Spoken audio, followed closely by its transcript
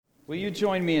Will you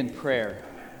join me in prayer?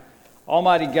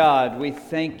 Almighty God, we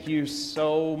thank you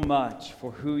so much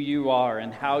for who you are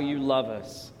and how you love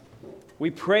us. We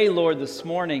pray, Lord, this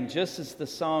morning, just as the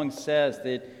song says,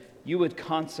 that you would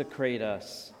consecrate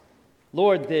us.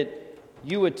 Lord, that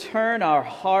you would turn our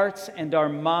hearts and our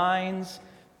minds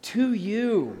to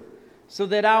you so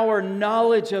that our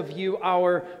knowledge of you,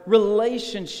 our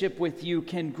relationship with you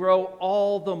can grow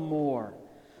all the more.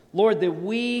 Lord, that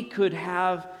we could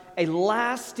have a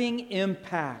lasting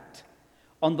impact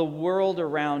on the world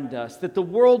around us, that the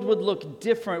world would look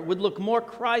different, would look more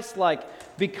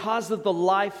Christ-like because of the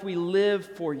life we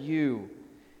live for you.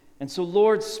 And so,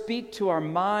 Lord, speak to our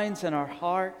minds and our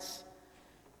hearts.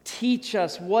 Teach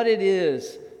us what it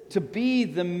is to be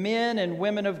the men and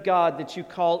women of God that you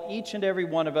call each and every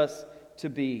one of us to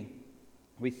be.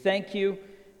 We thank you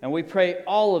and we pray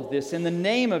all of this in the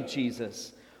name of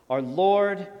Jesus, our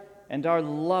Lord and our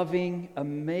loving,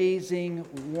 amazing,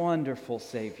 wonderful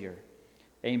Savior.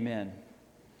 Amen.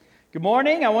 Good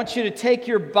morning. I want you to take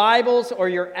your Bibles or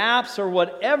your apps or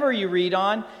whatever you read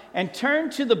on and turn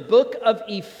to the book of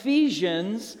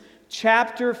Ephesians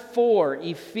chapter 4.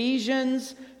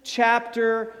 Ephesians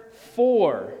chapter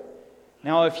 4.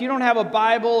 Now, if you don't have a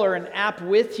Bible or an app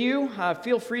with you,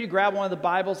 feel free to grab one of the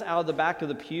Bibles out of the back of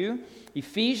the pew.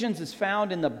 Ephesians is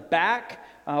found in the back,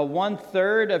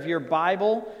 1/3 of your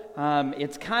Bible.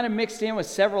 It's kind of mixed in with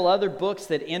several other books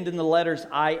that end in the letters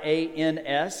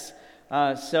IANS.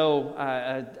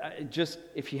 Just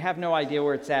if you have no idea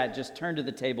where it's at, just turn to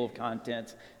the table of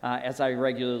contents. As I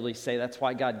regularly say, that's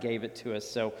why God gave it to us.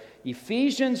 So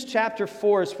Ephesians chapter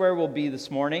 4 is where we'll be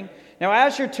this morning. Now,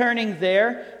 as you're turning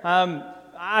there,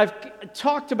 I've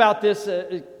talked about this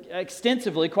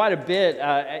extensively, quite a bit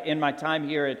in my time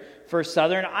here at First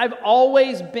Southern. I've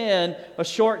always been a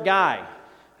short guy.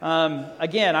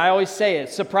 Again, I always say it,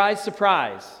 surprise,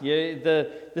 surprise. The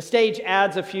stage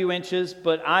adds a few inches,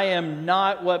 but I am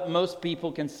not what most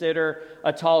people consider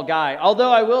a tall guy.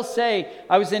 Although I will say,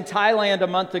 I was in Thailand a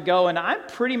month ago, and I'm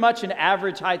pretty much an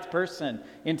average height person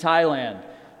in Thailand.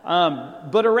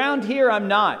 But around here, I'm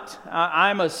not.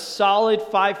 I'm a solid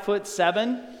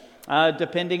 5'7",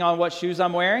 depending on what shoes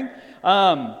I'm wearing.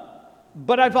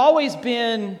 But I've always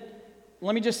been...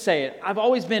 Let me just say it. I've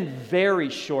always been very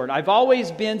short. I've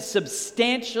always been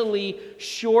substantially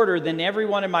shorter than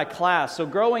everyone in my class. So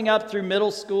growing up through middle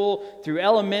school, through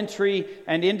elementary,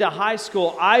 and into high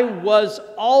school, I was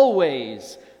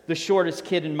always the shortest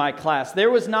kid in my class.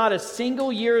 There was not a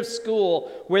single year of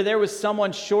school where there was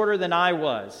someone shorter than I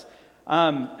was.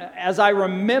 As I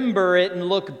remember it and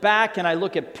look back and I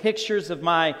look at pictures of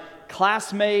my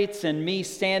classmates and me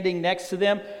standing next to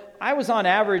them, I was on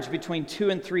average between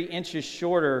 2 and 3 inches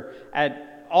shorter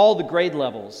at all the grade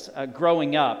levels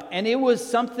growing up. And it was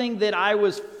something that I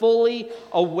was fully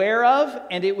aware of,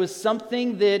 and it was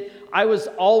something that I was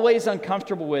always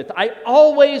uncomfortable with. I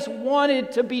always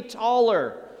wanted to be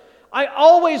taller. I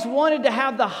always wanted to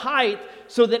have the height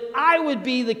so that I would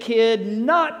be the kid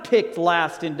not picked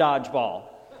last in dodgeball.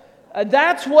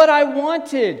 That's what I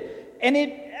wanted. And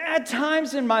at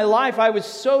times in my life, I was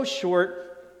so short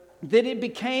that it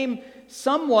became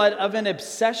somewhat of an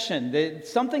obsession,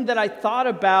 something that I thought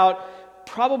about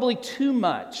probably too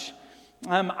much.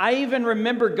 I even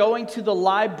remember going to the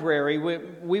library.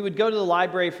 We would go to the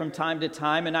library from time to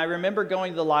time, and I remember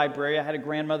going to the library. I had a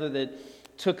grandmother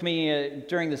that took me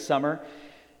during the summer,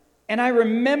 and I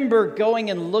remember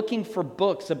going and looking for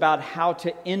books about how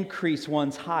to increase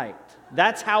one's height.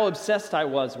 That's how obsessed I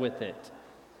was with it.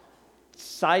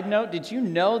 Side note, did you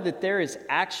know that there is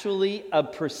actually a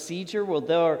procedure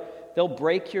where they'll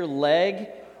break your leg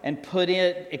and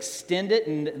extend it,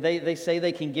 and they say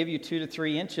they can give you 2 to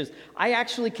 3 inches. I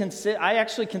actually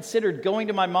considered going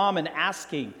to my mom and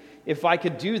asking if I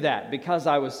could do that because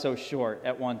I was so short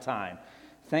at one time.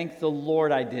 Thank the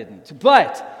Lord I didn't.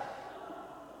 But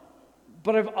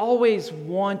I've always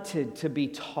wanted to be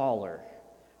taller.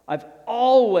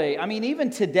 Even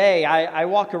today, I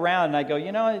walk around and I go,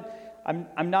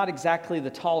 I'm not exactly the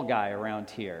tall guy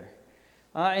around here.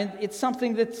 And it's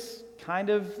something that's kind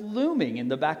of looming in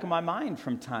the back of my mind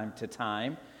from time to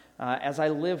time as I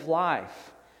live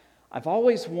life. I've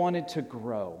always wanted to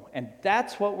grow, and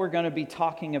that's what we're going to be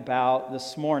talking about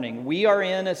this morning. We are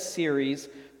in a series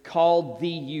called The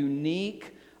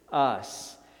Unique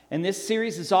Us. And this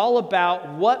series is all about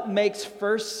what makes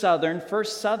First Southern.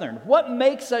 What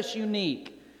makes us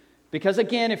unique? Because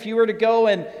again, if you were to go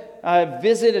and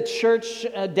visit a church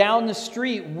down the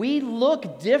street, we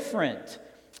look different.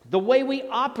 The way we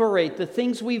operate, the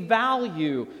things we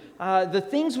value, the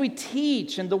things we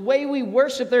teach, and the way we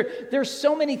worship. There's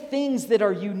so many things that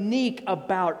are unique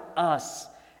about us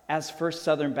as First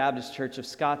Southern Baptist Church of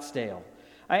Scottsdale.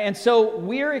 And so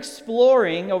we're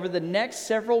exploring over the next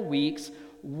several weeks,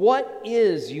 what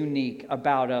is unique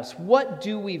about us? What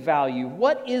do we value?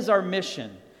 What is our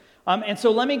mission? And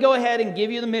so let me go ahead and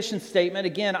give you the mission statement.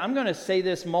 Again, I'm going to say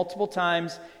this multiple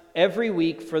times every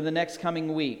week for the next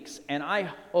coming weeks. And I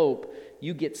hope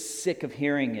you get sick of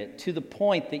hearing it to the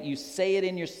point that you say it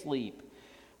in your sleep.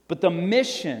 But the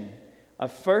mission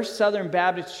of First Southern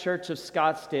Baptist Church of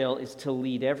Scottsdale is to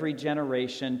lead every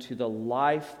generation to the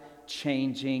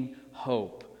life-changing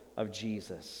hope of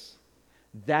Jesus.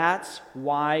 That's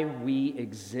why we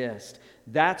exist.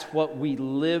 That's what we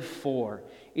live for,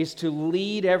 is to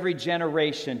lead every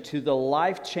generation to the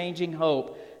life-changing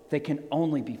hope that can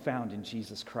only be found in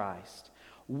Jesus Christ.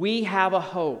 We have a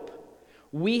hope.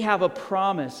 We have a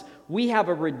promise. We have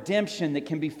a redemption that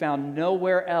can be found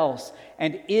nowhere else.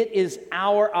 And it is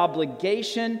our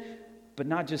obligation, but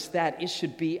not just that, it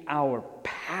should be our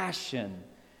passion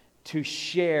to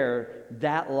share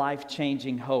that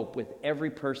life-changing hope with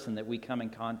every person that we come in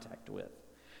contact with.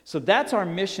 So that's our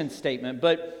mission statement.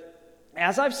 But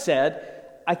as I've said,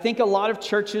 I think a lot of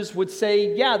churches would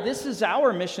say, yeah, this is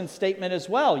our mission statement as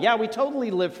well. Yeah, we totally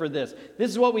live for this.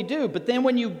 This is what we do. But then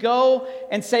when you go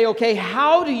and say, okay,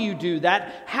 how do you do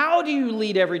that? How do you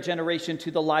lead every generation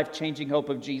to the life-changing hope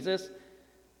of Jesus?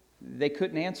 They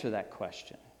couldn't answer that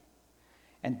question.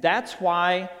 And that's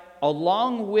why,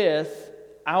 along with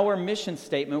our mission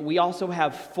statement, we also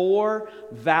have 4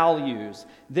 values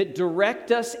that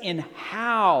direct us in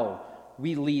how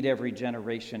we lead every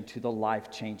generation to the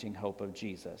life-changing hope of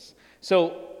Jesus.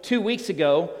 So 2 weeks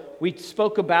ago, we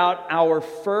spoke about our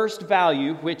first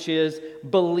value, which is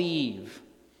believe.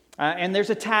 And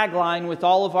there's a tagline with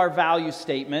all of our value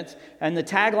statements. And the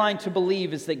tagline to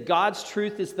believe is that God's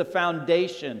truth is the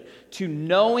foundation to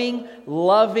knowing,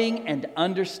 loving, and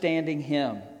understanding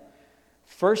Him.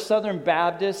 First Southern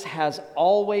Baptist has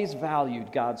always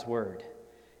valued God's Word.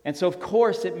 And so, of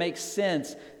course, it makes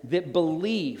sense that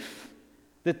belief,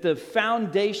 that the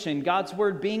foundation, God's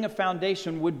Word being a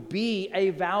foundation, would be a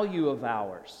value of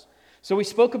ours. So we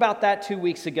spoke about that 2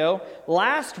 weeks ago.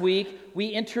 Last week, we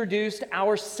introduced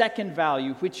our second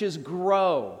value, which is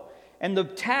grow. And the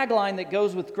tagline that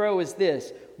goes with grow is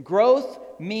this: growth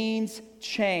means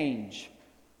change.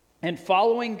 And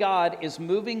following God is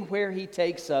moving where He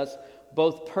takes us,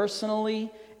 both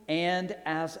personally and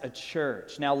as a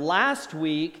church. Now, last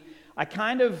week, I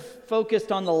kind of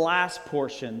focused on the last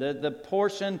portion, the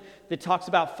portion that talks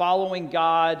about following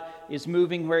God is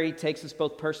moving where He takes us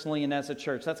both personally and as a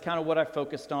church. That's kind of what I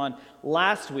focused on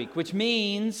last week, which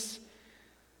means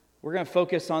we're going to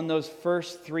focus on those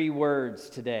first 3 words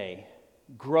today.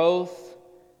 Growth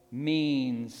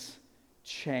means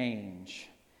change.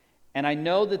 And I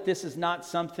know that this is not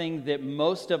something that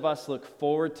most of us look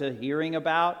forward to hearing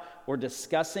about or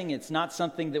discussing. It's not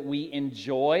something that we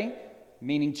enjoy,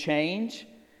 meaning change.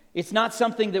 It's not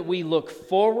something that we look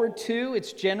forward to.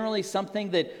 It's generally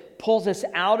something that pulls us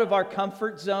out of our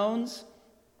comfort zones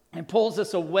and pulls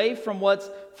us away from what's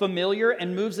familiar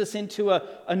and moves us into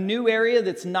a new area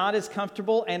that's not as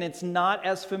comfortable and it's not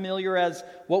as familiar as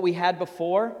what we had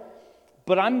before.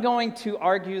 But I'm going to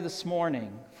argue this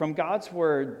morning from God's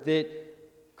Word that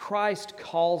Christ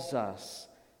calls us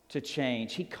to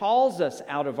change. He calls us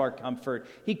out of our comfort.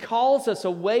 He calls us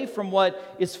away from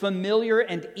what is familiar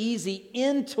and easy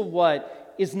into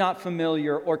what is not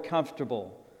familiar or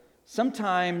comfortable.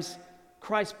 Sometimes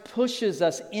Christ pushes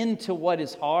us into what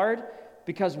is hard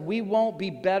because we won't be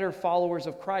better followers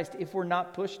of Christ if we're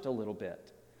not pushed a little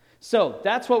bit. So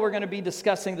that's what we're going to be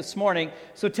discussing this morning.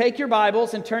 So take your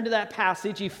Bibles and turn to that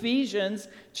passage, Ephesians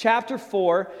chapter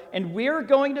 4, and we're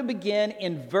going to begin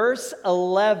in verse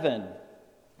 11.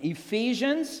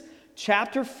 Ephesians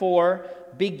chapter 4,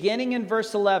 beginning in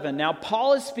verse 11. Now,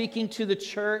 Paul is speaking to the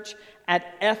church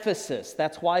at Ephesus.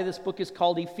 That's why this book is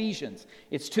called Ephesians.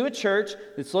 It's to a church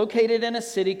that's located in a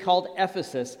city called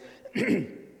Ephesus.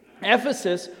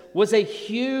 Ephesus was a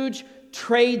huge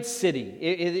trade city.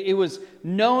 It was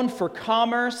known for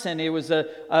commerce, and it was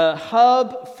a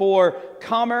hub for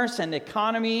commerce and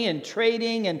economy and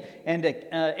trading and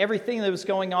everything that was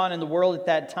going on in the world at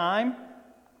that time.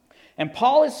 And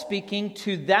Paul is speaking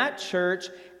to that church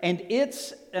and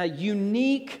its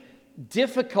unique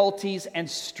difficulties and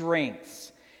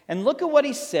strengths. And look at what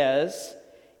he says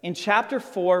in chapter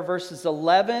 4, verses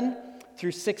 11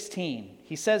 through 16.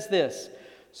 He says this: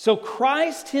 "So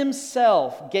Christ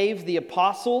Himself gave the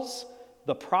apostles,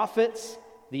 the prophets,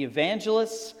 the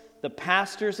evangelists, the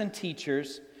pastors and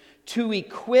teachers to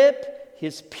equip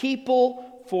His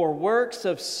people for works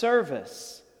of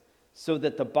service, so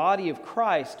that the body of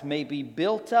Christ may be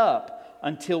built up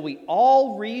until we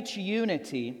all reach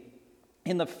unity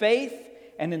in the faith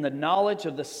and in the knowledge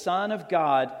of the Son of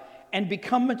God and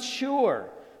become mature,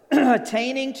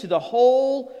 attaining to the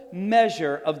whole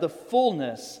measure of the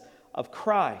fullness of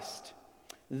Christ.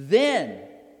 Then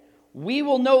we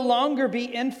will no longer be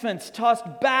infants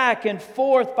tossed back and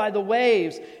forth by the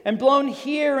waves and blown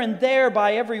here and there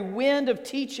by every wind of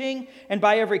teaching and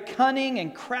by every cunning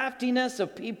and craftiness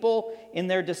of people in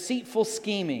their deceitful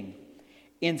scheming.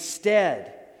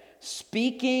 Instead,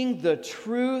 speaking the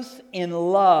truth in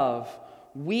love,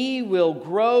 we will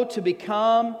grow to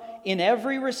become, in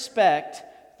every respect,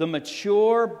 the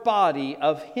mature body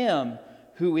of Him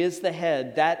who is the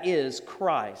head, that is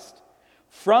Christ.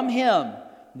 From Him,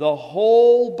 the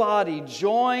whole body,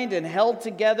 joined and held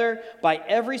together by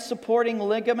every supporting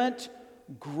ligament,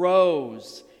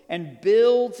 grows and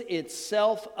builds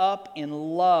itself up in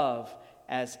love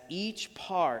as each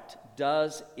part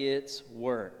does its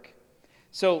work.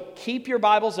 So keep your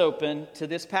Bibles open to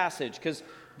this passage, because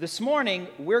this morning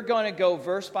we're going to go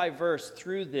verse by verse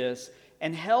through this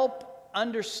and help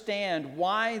understand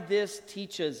why this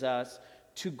teaches us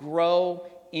to grow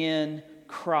in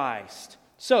Christ.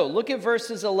 So look at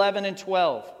verses 11 and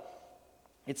 12.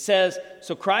 It says,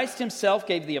 "So Christ Himself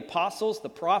gave the apostles, the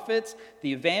prophets,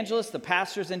 the evangelists, the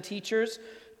pastors and teachers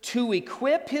to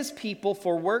equip His people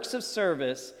for works of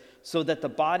service so that the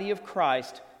body of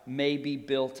Christ may be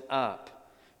built up."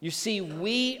 You see,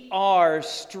 we are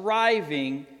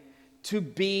striving to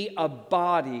be a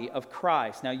body of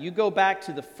Christ. Now, you go back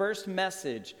to the first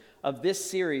message of this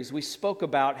series, we spoke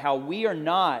about how we are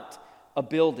not a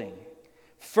building.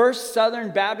 First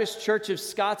Southern Baptist Church of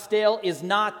Scottsdale is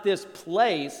not this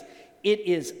place, it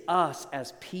is us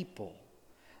as people.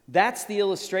 That's the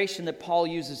illustration that Paul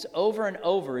uses over and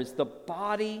over, is the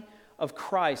body of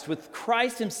Christ, with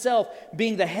Christ Himself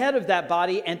being the head of that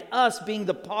body and us being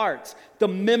the parts, the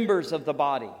members of the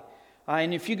body.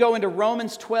 And if you go into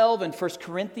Romans 12 and 1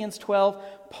 Corinthians 12,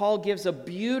 Paul gives a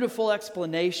beautiful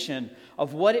explanation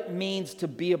of what it means to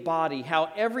be a body,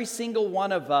 how every single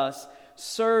one of us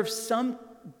serves some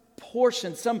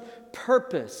portion, some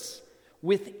purpose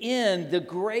within the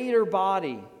greater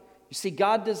body. You see,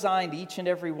 God designed each and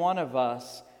every one of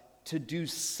us to do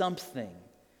something,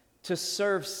 to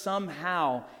serve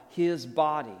somehow His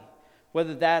body,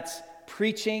 whether that's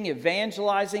preaching,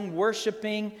 evangelizing,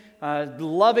 worshiping,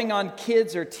 loving on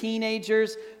kids or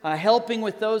teenagers, helping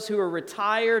with those who are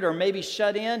retired or maybe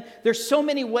shut in. There's so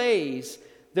many ways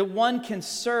that one can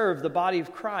serve the body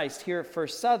of Christ here at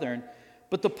First Southern.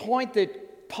 But the point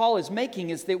that Paul is making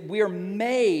is that we're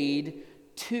made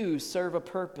to serve a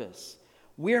purpose.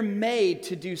 We're made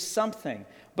to do something.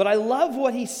 But I love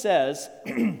what he says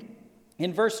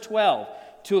in verse 12.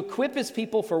 To equip His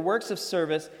people for works of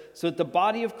service so that the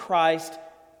body of Christ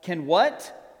can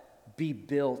what? Be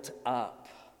built up.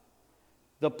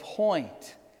 The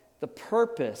point, the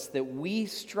purpose that we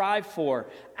strive for,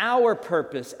 our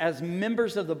purpose as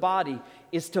members of the body,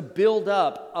 is to build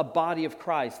up a body of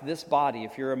Christ. This body,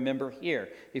 if you're a member here,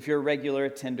 if you're a regular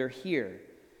attender here.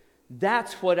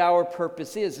 That's what our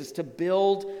purpose is to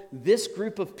build this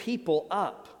group of people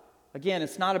up. Again,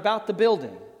 it's not about the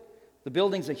building. The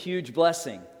building's a huge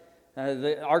blessing.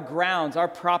 Our grounds, our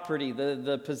property,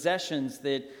 the possessions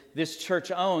that this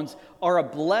church owns are a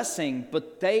blessing,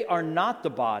 but they are not the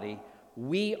body.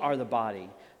 We are the body.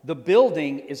 The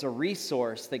building is a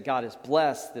resource that God has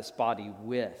blessed this body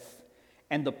with.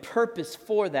 And the purpose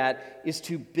for that is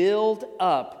to build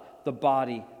up the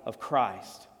body of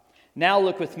Christ. Now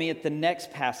look with me at the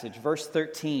next passage, verse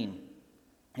 13.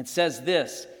 It says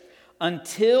this,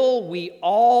 "Until we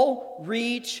all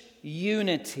reach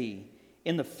unity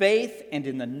in the faith and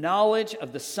in the knowledge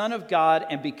of the Son of God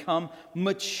and become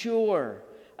mature,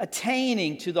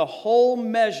 attaining to the whole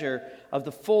measure of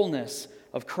the fullness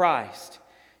of Christ."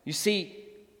 You see,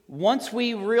 once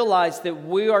we realize that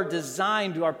we are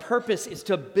designed, our purpose is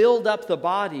to build up the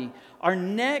body, our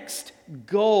next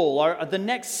goal, the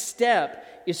next step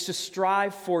is to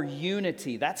strive for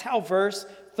unity. That's how verse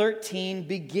 13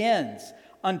 begins.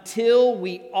 Until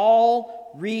we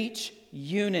all reach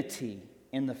unity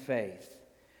in the faith.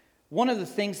 One of the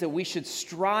things that we should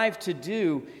strive to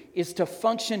do is to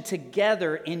function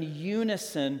together in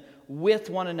unison with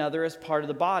one another as part of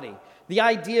the body. The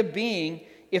idea being,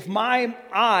 if my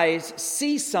eyes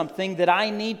see something that I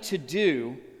need to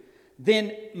do,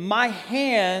 then my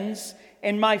hands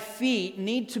and my feet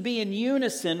need to be in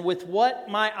unison with what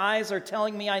my eyes are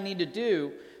telling me I need to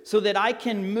do, so that I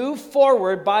can move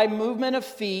forward by movement of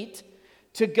feet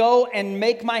to go and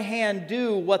make my hand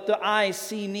do what the eye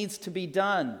see needs to be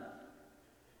done.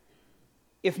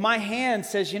 If my hand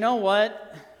says, you know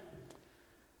what,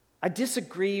 I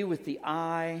disagree with the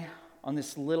eye on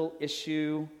this little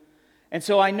issue. And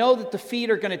so I know that the feet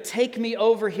are going to take me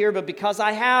over here, but because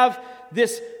I have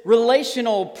this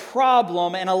relational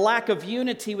problem and a lack of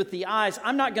unity with the eyes,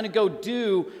 I'm not going to go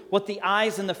do what the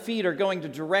eyes and the feet are going to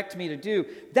direct me to do.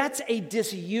 That's a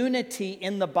disunity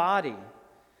in the body.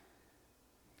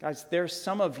 Guys, there's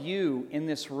some of you in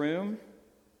this room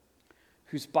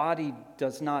whose body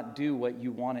does not do what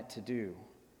you want it to do.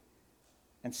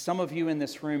 And some of you in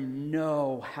this room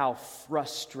know how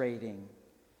frustrating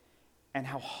and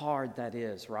how hard that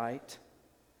is, right?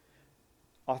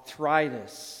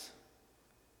 Arthritis,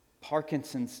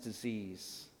 Parkinson's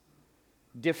disease,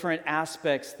 different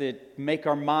aspects that make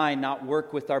our mind not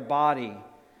work with our body,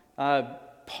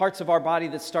 parts of our body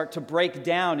that start to break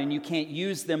down and you can't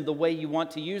use them the way you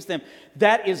want to use them.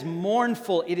 That is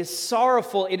mournful, it is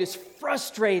sorrowful, it is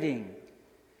frustrating.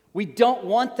 We don't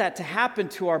want that to happen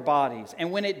to our bodies. And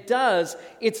when it does,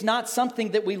 it's not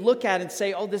something that we look at and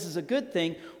say, oh, this is a good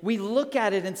thing. We look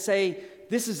at it and say,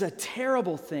 this is a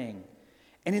terrible thing.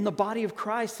 And in the body of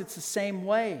Christ, it's the same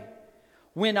way.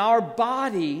 When our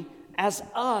body, as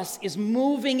us, is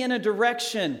moving in a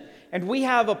direction, and we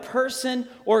have a person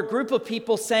or a group of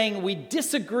people saying we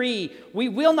disagree, we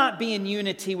will not be in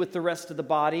unity with the rest of the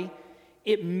body,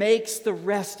 it makes the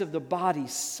rest of the body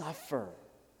suffer.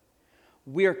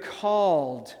 We're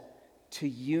called to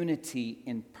unity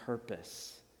in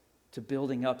purpose, to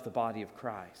building up the body of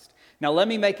Christ. Now, let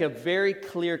me make a very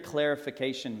clear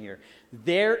clarification here.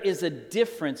 There is a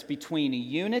difference between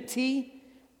unity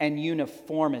and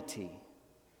uniformity.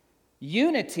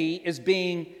 Unity is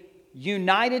being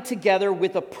united together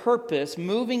with a purpose,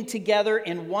 moving together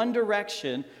in one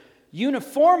direction.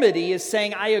 Uniformity is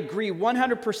saying, I agree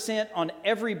 100% on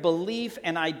every belief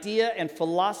and idea and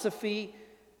philosophy.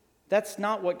 That's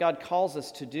not what God calls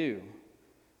us to do.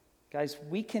 Guys,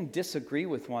 we can disagree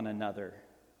with one another,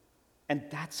 and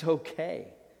that's okay.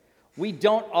 We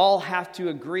don't all have to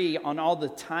agree on all the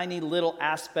tiny little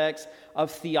aspects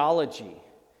of theology.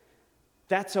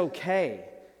 That's okay.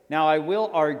 Now, I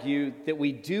will argue that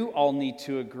we do all need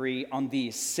to agree on the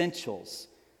essentials.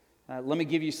 Let me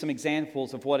give you some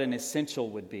examples of what an essential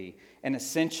would be. An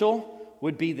essential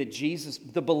would be that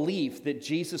the belief that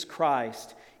Jesus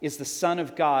Christ is the Son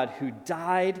of God who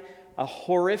died a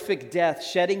horrific death,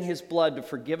 shedding his blood to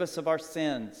forgive us of our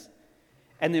sins,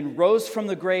 and then rose from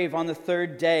the grave on the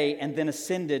third day and then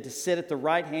ascended to sit at the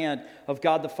right hand of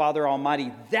God the Father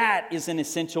Almighty. That is an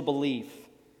essential belief.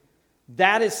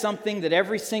 That is something that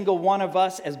every single one of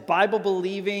us as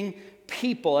Bible-believing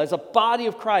people, as a body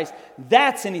of Christ,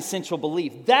 that's an essential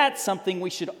belief. That's something we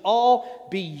should all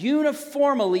be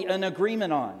uniformly in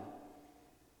agreement on.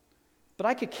 But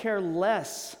I could care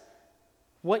less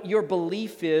what your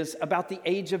belief is about the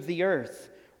age of the earth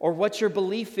or what your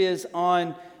belief is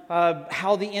on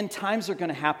how the end times are going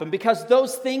to happen, because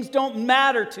those things don't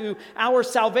matter to our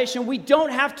salvation. We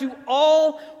don't have to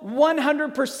all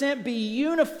 100% be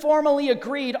uniformly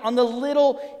agreed on the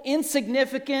little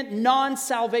insignificant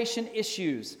non-salvation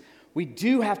issues. We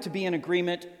do have to be in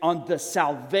agreement on the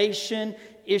salvation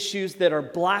issues that are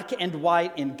black and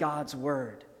white in God's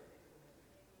Word.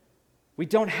 We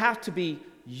don't have to be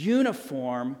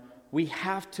uniform, we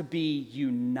have to be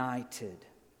united.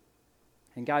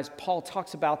 And guys, Paul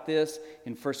talks about this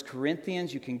in 1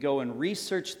 Corinthians. You can go and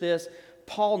research this.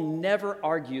 Paul never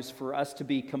argues for us to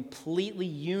be completely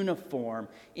uniform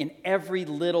in every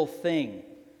little thing.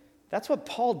 That's what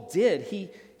Paul did.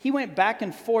 He went back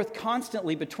and forth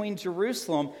constantly between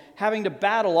Jerusalem, having to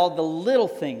battle all the little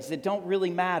things that don't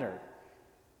really matter.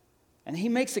 And he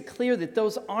makes it clear that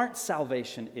those aren't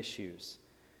salvation issues.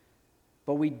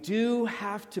 But we do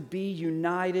have to be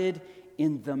united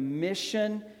in the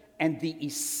mission and the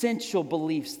essential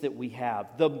beliefs that we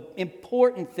have, the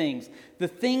important things, the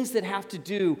things that have to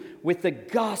do with the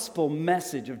gospel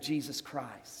message of Jesus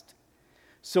Christ.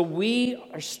 So we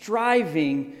are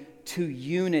striving to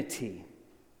unity.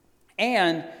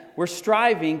 And we're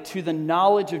striving to the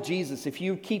knowledge of Jesus. If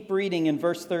you keep reading in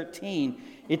verse 13,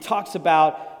 it talks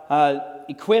about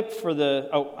equipped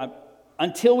for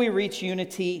until we reach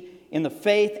unity in the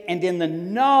faith and in the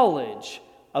knowledge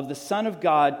of the Son of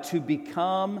God to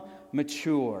become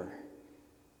mature.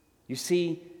 You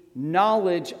see,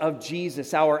 knowledge of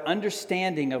Jesus, our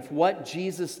understanding of what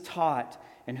Jesus taught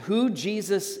and who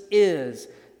Jesus is,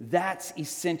 that's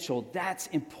essential, that's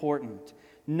important.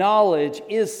 Knowledge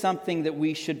is something that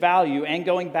we should value. And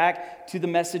going back to the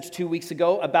message 2 weeks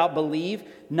ago about believe,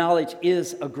 knowledge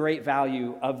is a great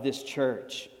value of this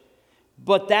church.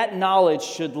 But that knowledge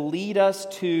should lead us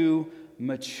to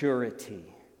maturity.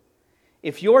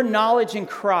 If your knowledge in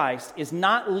Christ is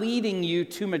not leading you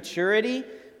to maturity,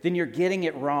 then you're getting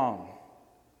it wrong.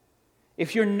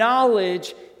 If your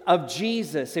knowledge of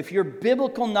Jesus, if your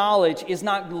biblical knowledge is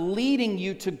not leading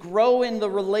you to grow in the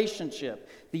relationship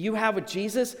that you have with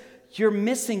Jesus, you're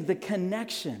missing the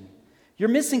connection. You're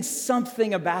missing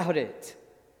something about it.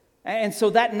 And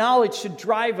so that knowledge should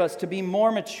drive us to be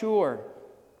more mature.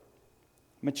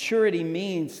 Maturity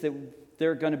means that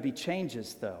there are going to be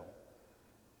changes, though.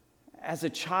 As a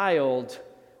child,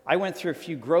 I went through a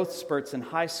few growth spurts in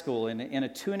high school. In a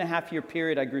 2.5-year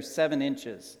period, I grew 7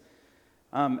 inches.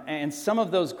 And some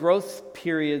of those growth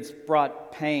periods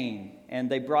brought pain, and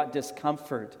they brought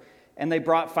discomfort, and they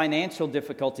brought financial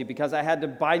difficulty because I had to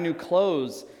buy new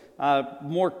clothes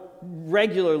more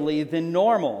regularly than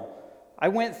normal. I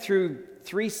went through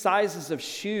 3 sizes of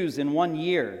shoes in 1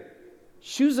 year.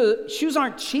 Shoes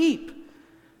aren't cheap.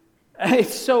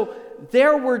 So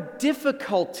there were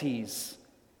difficulties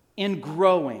in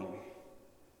growing.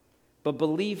 But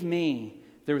believe me,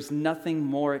 there was nothing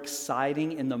more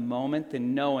exciting in the moment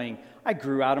than knowing I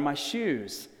grew out of my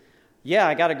shoes. Yeah,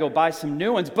 I got to go buy some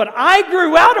new ones, but I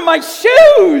grew out of my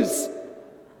shoes!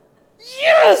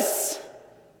 Yes!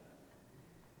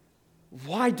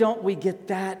 Why don't we get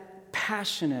that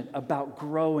passionate about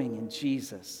growing in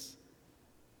Jesus?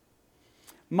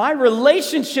 My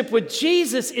relationship with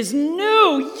Jesus is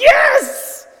new.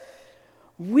 Yes!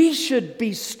 We should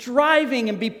be striving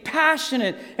and be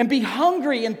passionate and be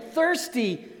hungry and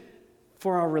thirsty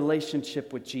for our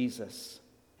relationship with Jesus.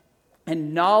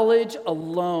 And knowledge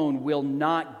alone will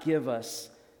not give us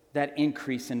that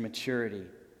increase in maturity.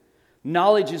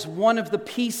 Knowledge is one of the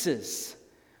pieces,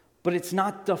 but it's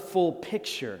not the full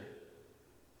picture.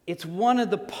 It's one of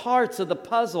the parts of the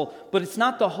puzzle, but it's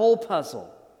not the whole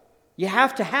puzzle. You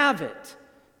have to have it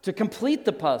to complete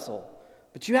the puzzle,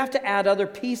 but you have to add other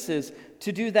pieces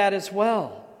to do that as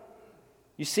well.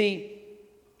 You see,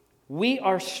 we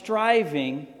are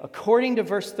striving, according to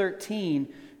verse 13,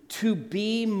 to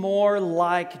be more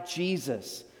like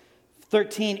Jesus.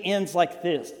 13 ends like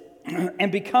this.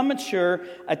 And become mature,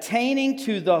 attaining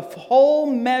to the whole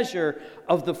measure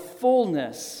of the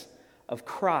fullness of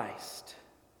Christ.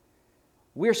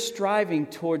 We're striving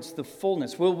towards the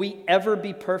fullness. Will we ever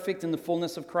be perfect in the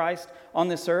fullness of Christ on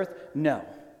this earth? No.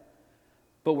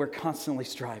 But we're constantly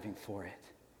striving for it.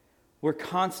 We're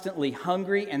constantly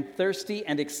hungry and thirsty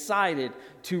and excited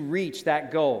to reach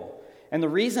that goal. And the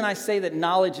reason I say that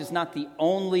knowledge is not the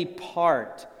only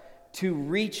part to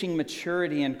reaching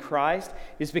maturity in Christ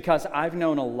is because I've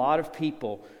known a lot of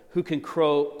people who can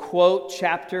quote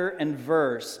chapter and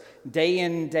verse day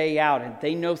in, day out, and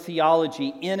they know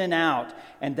theology in and out,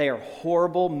 and they are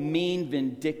horrible, mean,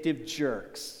 vindictive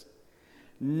jerks.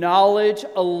 Knowledge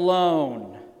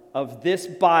alone of this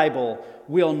Bible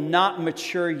will not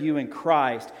mature you in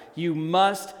Christ. You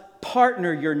must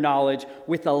partner your knowledge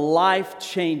with a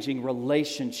life-changing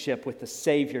relationship with the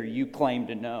Savior you claim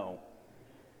to know.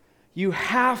 You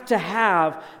have to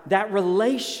have that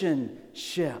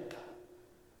relationship.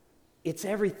 It's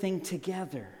everything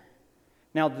together.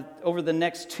 Now, over the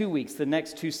next 2 weeks, the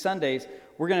next 2 Sundays,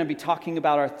 we're going to be talking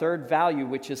about our third value,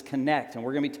 which is connect. And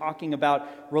we're going to be talking about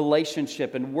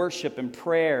relationship and worship and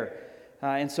prayer.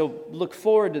 And so look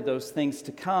forward to those things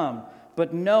to come.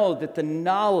 But know that the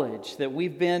knowledge that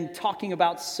we've been talking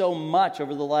about so much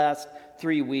over the last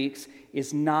 3 weeks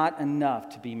is not enough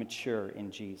to be mature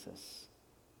in Jesus.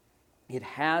 It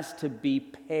has to be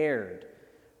paired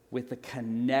with a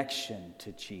connection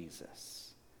to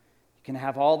Jesus. You can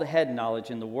have all the head knowledge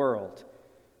in the world,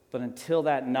 but until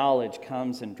that knowledge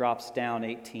comes and drops down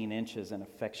 18 inches and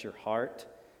affects your heart,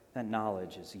 that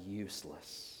knowledge is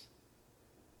useless.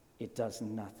 It does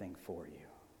nothing for you.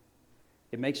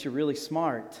 It makes you really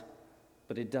smart,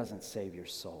 but it doesn't save your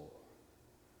soul.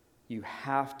 You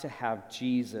have to have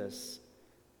Jesus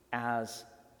as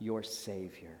your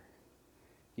Savior.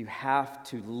 You have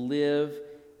to live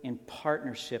in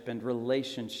partnership and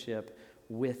relationship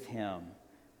with Him.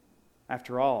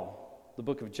 After all, the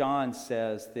book of John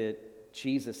says that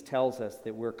Jesus tells us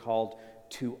that we're called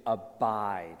to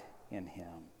abide in Him.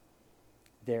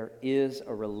 There is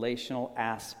a relational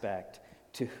aspect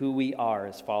to who we are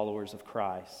as followers of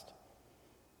Christ.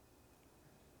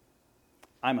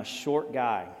 I'm a short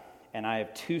guy, and I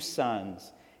have 2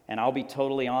 sons, and I'll be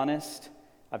totally honest,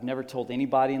 I've never told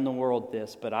anybody in the world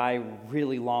this, but I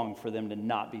really long for them to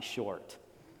not be short.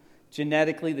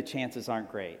 Genetically, the chances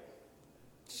aren't great.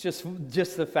 It's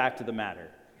just the fact of the matter.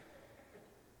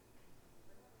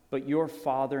 But your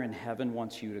Father in heaven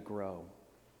wants you to grow.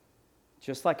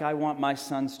 Just like I want my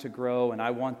sons to grow and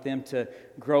I want them to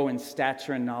grow in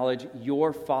stature and knowledge,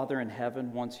 your Father in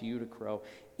heaven wants you to grow.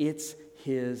 It's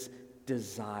His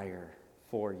desire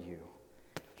for you.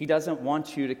 He doesn't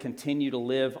want you to continue to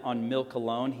live on milk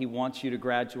alone. He wants you to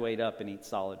graduate up and eat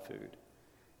solid food.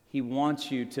 He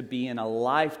wants you to be in a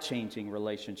life-changing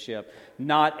relationship,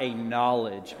 not a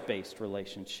knowledge-based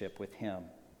relationship with Him.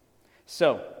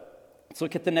 So, let's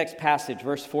look at the next passage,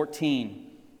 verse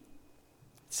 14.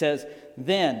 It says,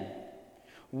 "Then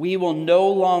we will no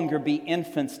longer be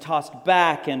infants tossed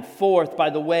back and forth by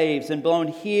the waves and blown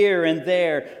here and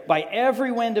there by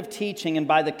every wind of teaching and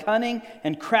by the cunning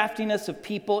and craftiness of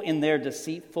people in their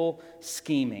deceitful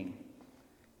scheming."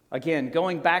 Again,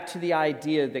 going back to the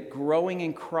idea that growing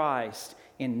in Christ,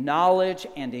 in knowledge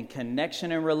and in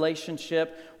connection and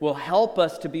relationship, will help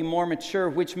us to be more mature,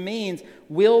 which means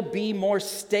we'll be more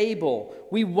stable.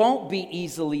 We won't be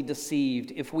easily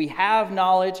deceived if we have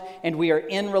knowledge and we are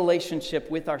in relationship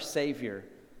with our Savior.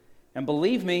 And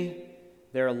believe me,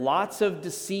 there are lots of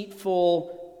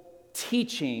deceitful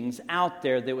teachings out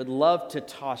there that would love to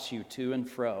toss you to and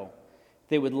fro.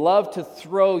 They would love to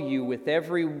throw you with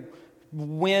every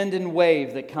wind and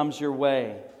wave that comes your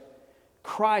way.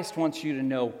 Christ wants you to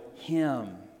know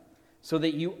Him so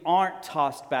that you aren't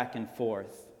tossed back and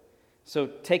forth. So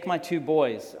take my two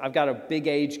boys. I've got a big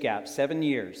age gap, 7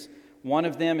 years. One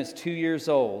of them is 2 years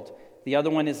old. The other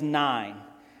one is 9.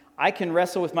 I can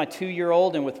wrestle with my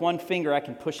 2-year-old, and with one finger I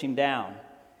can push him down.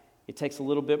 It takes a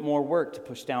little bit more work to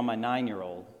push down my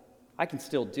 9-year-old. I can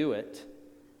still do it.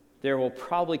 There will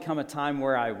probably come a time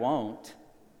where I won't.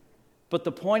 But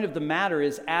the point of the matter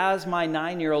is, as my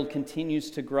 9-year-old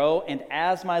continues to grow and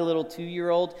as my little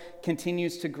 2-year-old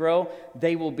continues to grow,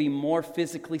 they will be more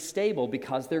physically stable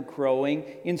because they're growing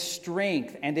in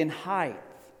strength and in height.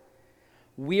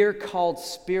 We're called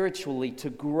spiritually to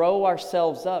grow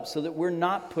ourselves up so that we're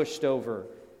not pushed over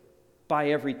by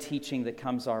every teaching that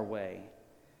comes our way,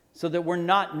 so that we're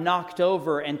not knocked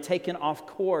over and taken off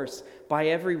course by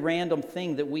every random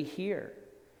thing that we hear.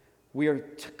 We are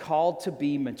called to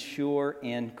be mature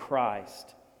in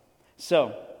Christ.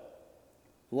 So,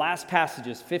 last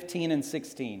passages, 15 and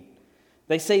 16.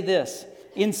 They say this,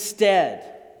 instead.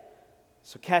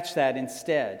 So catch that,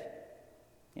 instead.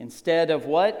 Instead of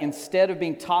what? Instead of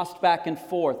being tossed back and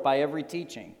forth by every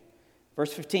teaching.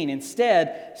 Verse 15,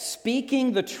 instead,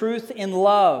 speaking the truth in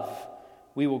love,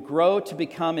 we will grow to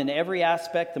become in every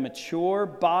aspect the mature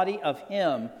body of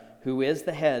Him who is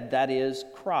the head, that is,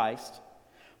 Christ.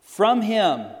 From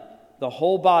Him, the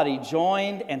whole body,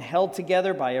 joined and held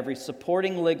together by every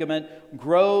supporting ligament,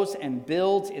 grows and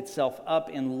builds itself up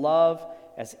in love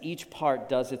as each part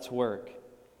does its work.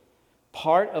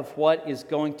 Part of what is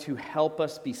going to help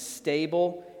us be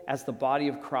stable as the body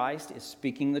of Christ is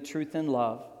speaking the truth in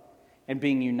love and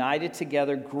being united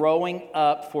together, growing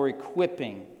up for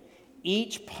equipping,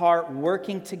 each part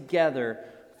working together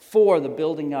for the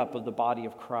building up of the body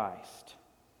of Christ.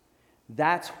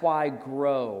 That's why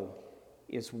grow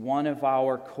is one of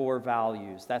our core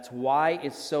values. That's why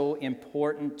it's so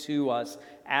important to us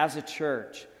as a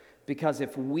church. Because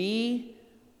if we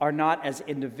are not, as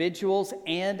individuals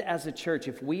and as a church,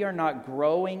 if we are not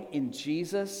growing in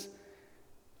Jesus,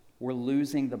 we're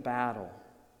losing the battle.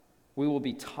 We will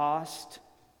be tossed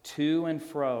to and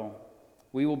fro.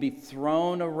 We will be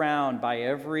thrown around by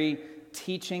every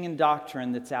teaching and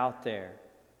doctrine that's out there.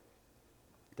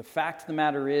 The fact of the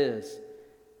matter is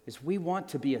we want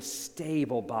to be a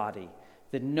stable body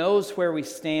that knows where we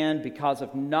stand because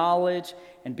of knowledge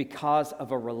and because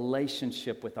of a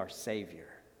relationship with our Savior.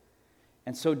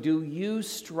 And so do you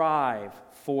strive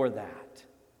for that?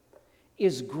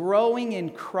 Is growing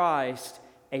in Christ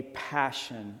a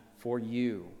passion for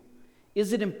you?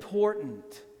 Is it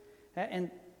important?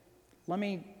 And let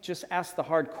me just ask the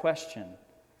hard question.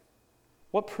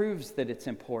 What proves that it's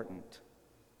important?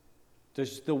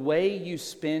 Does the way you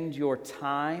spend your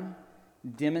time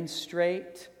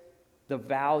demonstrate the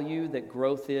value that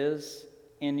growth is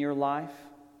in your life?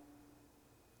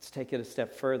 Let's take it a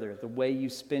step further. The way you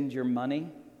spend your money,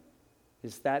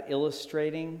 is that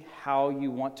illustrating how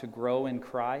you want to grow in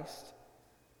Christ?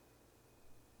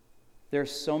 There are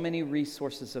so many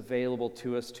resources available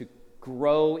to us to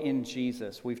grow in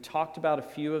Jesus. We've talked about a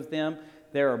few of them.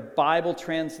 There are Bible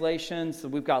translations.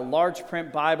 We've got large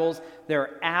print Bibles. There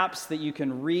are apps that you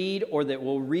can read or that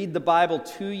will read the Bible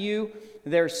to you.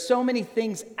 There are so many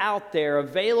things out there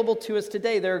available to us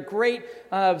today. There are great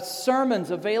sermons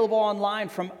available online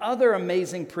from other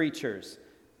amazing preachers.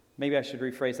 Maybe I should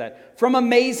rephrase that. From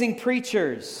amazing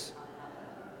preachers.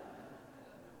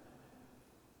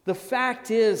 The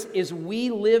fact is we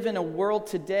live in a world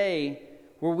today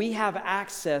where we have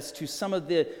access to some of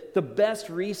the best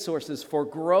resources for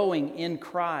growing in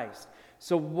Christ.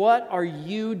 So what are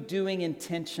you doing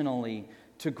intentionally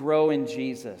to grow in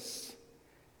Jesus?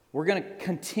 We're going to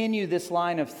continue this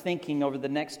line of thinking over the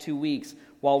next 2 weeks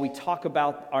while we talk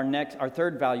about our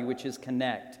third value, which is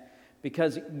connect.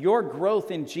 Because your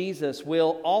growth in Jesus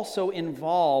will also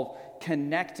involve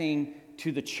connecting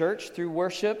to the church through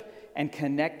worship and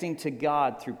connecting to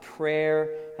God through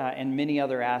prayer and many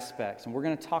other aspects. And we're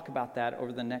going to talk about that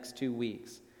over the next 2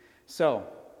 weeks. So,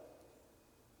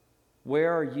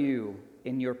 where are you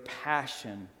in your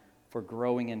passion for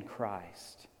growing in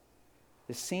Christ?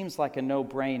 This seems like a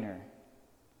no-brainer,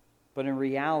 but in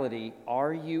reality,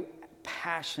 are you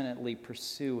passionately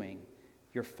pursuing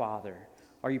your Father?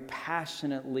 Are you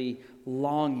passionately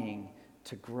longing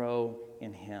to grow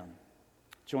in Him?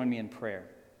 Join me in prayer.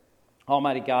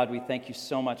 Almighty God, we thank you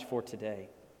so much for today.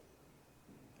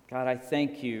 God, I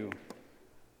thank you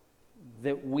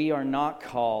that we are not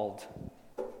called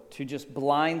to just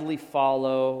blindly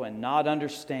follow and not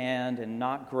understand and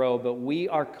not grow, but we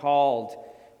are called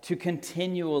to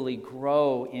continually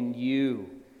grow in you,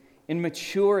 in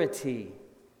maturity,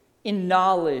 in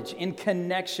knowledge, in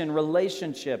connection,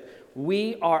 relationship.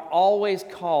 We are always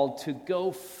called to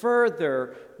go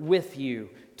further with you,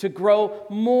 to grow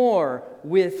more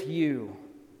with you.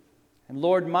 And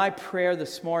Lord, my prayer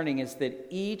this morning is that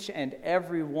each and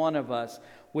every one of us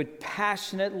would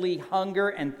passionately hunger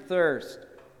and thirst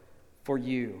for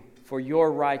you, for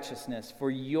your righteousness,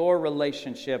 for your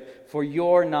relationship, for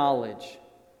your knowledge,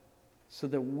 so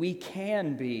that we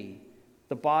can be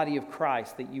the body of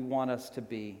Christ that you want us to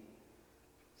be.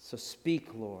 So speak,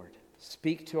 Lord.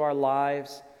 Speak to our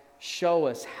lives. Show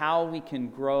us how we can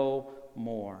grow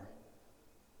more.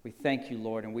 We thank you,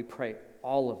 Lord, and we pray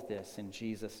all of this in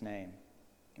Jesus' name.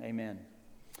 Amen.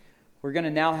 We're going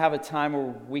to now have a time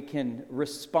where we can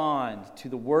respond to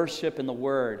the worship and the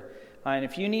word. And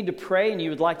if you need to pray and you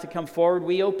would like to come forward,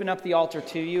 we open up the altar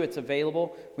to you. It's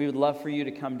available. We would love for you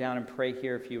to come down and pray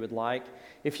here if you would like.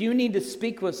 If you need to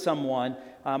speak with someone,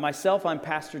 myself, I'm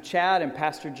Pastor Chad, and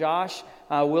Pastor Josh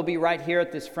will be right here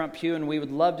at this front pew, and we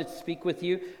would love to speak with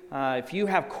you. If you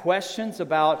have questions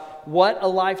about what a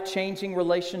life-changing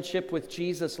relationship with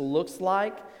Jesus looks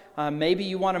like, maybe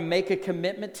you want to make a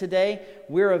commitment today,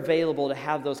 we're available to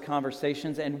have those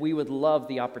conversations, and we would love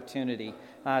the opportunity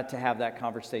to have that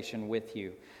conversation with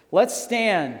you. Let's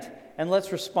stand and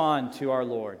let's respond to our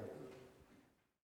Lord.